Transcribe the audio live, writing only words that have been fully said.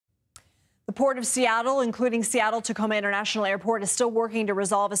The Port of Seattle, including Seattle-Tacoma International Airport, is still working to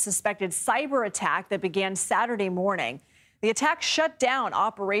resolve a suspected cyber attack that began Saturday morning. The attack shut down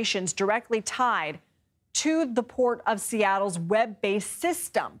operations directly tied to the Port of Seattle's web-based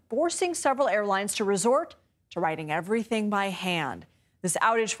system, forcing several airlines to resort to writing everything by hand. This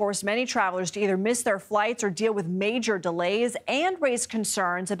outage forced many travelers to either miss their flights or deal with major delays and raised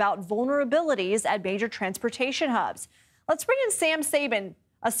concerns about vulnerabilities at major transportation hubs. Let's bring in Sam Sabin,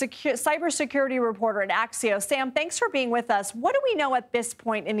 a cybersecurity reporter at Axios. Sam, thanks for being with us. What do we know at this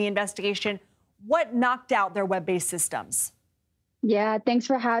point in the investigation? What knocked out their web-based systems? Yeah, thanks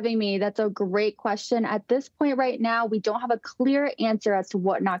for having me. That's a great question. At this point right now, we don't have a clear answer as to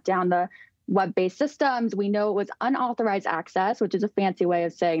what knocked down the web-based systems. We know it was unauthorized access, which is a fancy way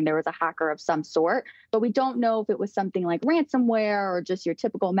of saying there was a hacker of some sort, but we don't know if it was something like ransomware or just your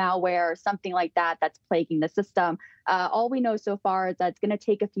typical malware or something like that that's plaguing the system. All we know so far is that it's going to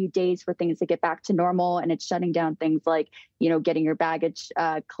take a few days for things to get back to normal, and it's shutting down things like, getting your baggage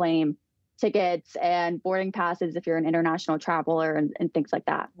claim tickets and boarding passes if you're an international traveler and things like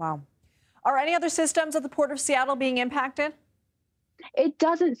that. Wow. Are any other systems at the Port of Seattle being impacted? It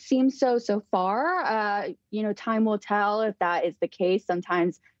doesn't seem so far. Time will tell if that is the case.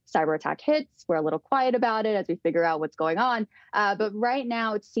 Sometimes cyber attack hits. We're a little quiet about it as we figure out what's going on. But right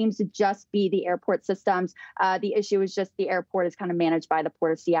now, it seems to just be the airport systems. The issue is just the airport is kind of managed by the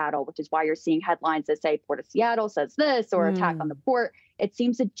Port of Seattle, which is why you're seeing headlines that say Port of Seattle says this or attack on the port. It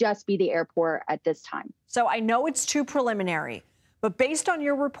seems to just be the airport at this time. So I know it's too preliminary, but based on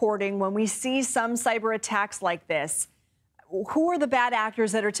your reporting, when we see some cyber attacks like this, who are the bad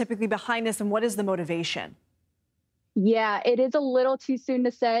actors that are typically behind this, and what is the motivation? Yeah, it is a little too soon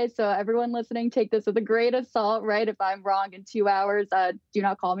to say. So everyone listening, take this with a grain of salt, right? If I'm wrong in 2 hours, do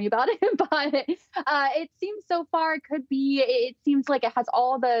not call me about it. But it seems so far it seems like it has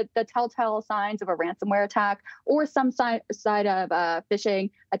all the telltale signs of a ransomware attack or some side of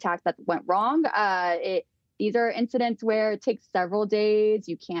phishing attacks that went wrong. These are incidents where it takes several days.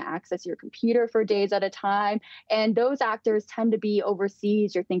 You can't access your computer for days at a time. And those actors tend to be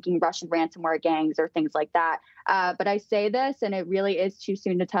overseas. You're thinking Russian ransomware gangs or things like that. But I say this, and it really is too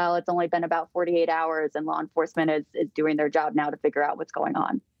soon to tell. It's only been about 48 hours, and law enforcement is doing their job now to figure out what's going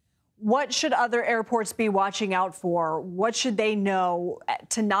on. What should other airports be watching out for? What should they know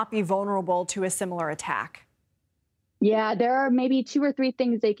to not be vulnerable to a similar attack? Yeah, there are maybe 2 or 3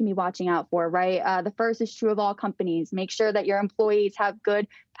 things they can be watching out for, right? The first is true of all companies. Make sure that your employees have good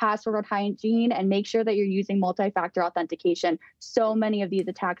password hygiene and make sure that you're using multi-factor authentication. So many of these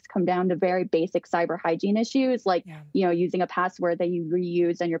attacks come down to very basic cyber hygiene issues, like, using a password that you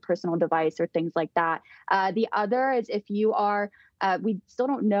reuse on your personal device or things like that. The other is if you are we still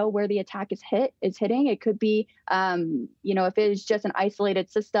don't know where the attack is hitting. It could be, if it is just an isolated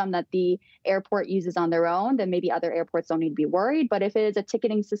system that the airport uses on their own, then maybe other airports don't need to be worried. But if it is a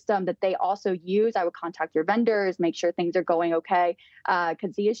ticketing system that they also use, I would contact your vendors, make sure things are going okay.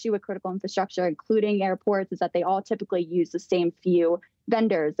 Because the issue with critical infrastructure, including airports, is that they all typically use the same few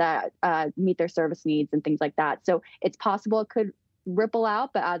vendors that meet their service needs and things like that. So it's possible it could ripple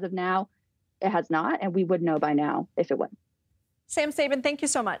out, but as of now, it has not. And we would know by now if it would. Sam Sabin, thank you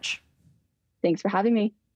so much. Thanks for having me.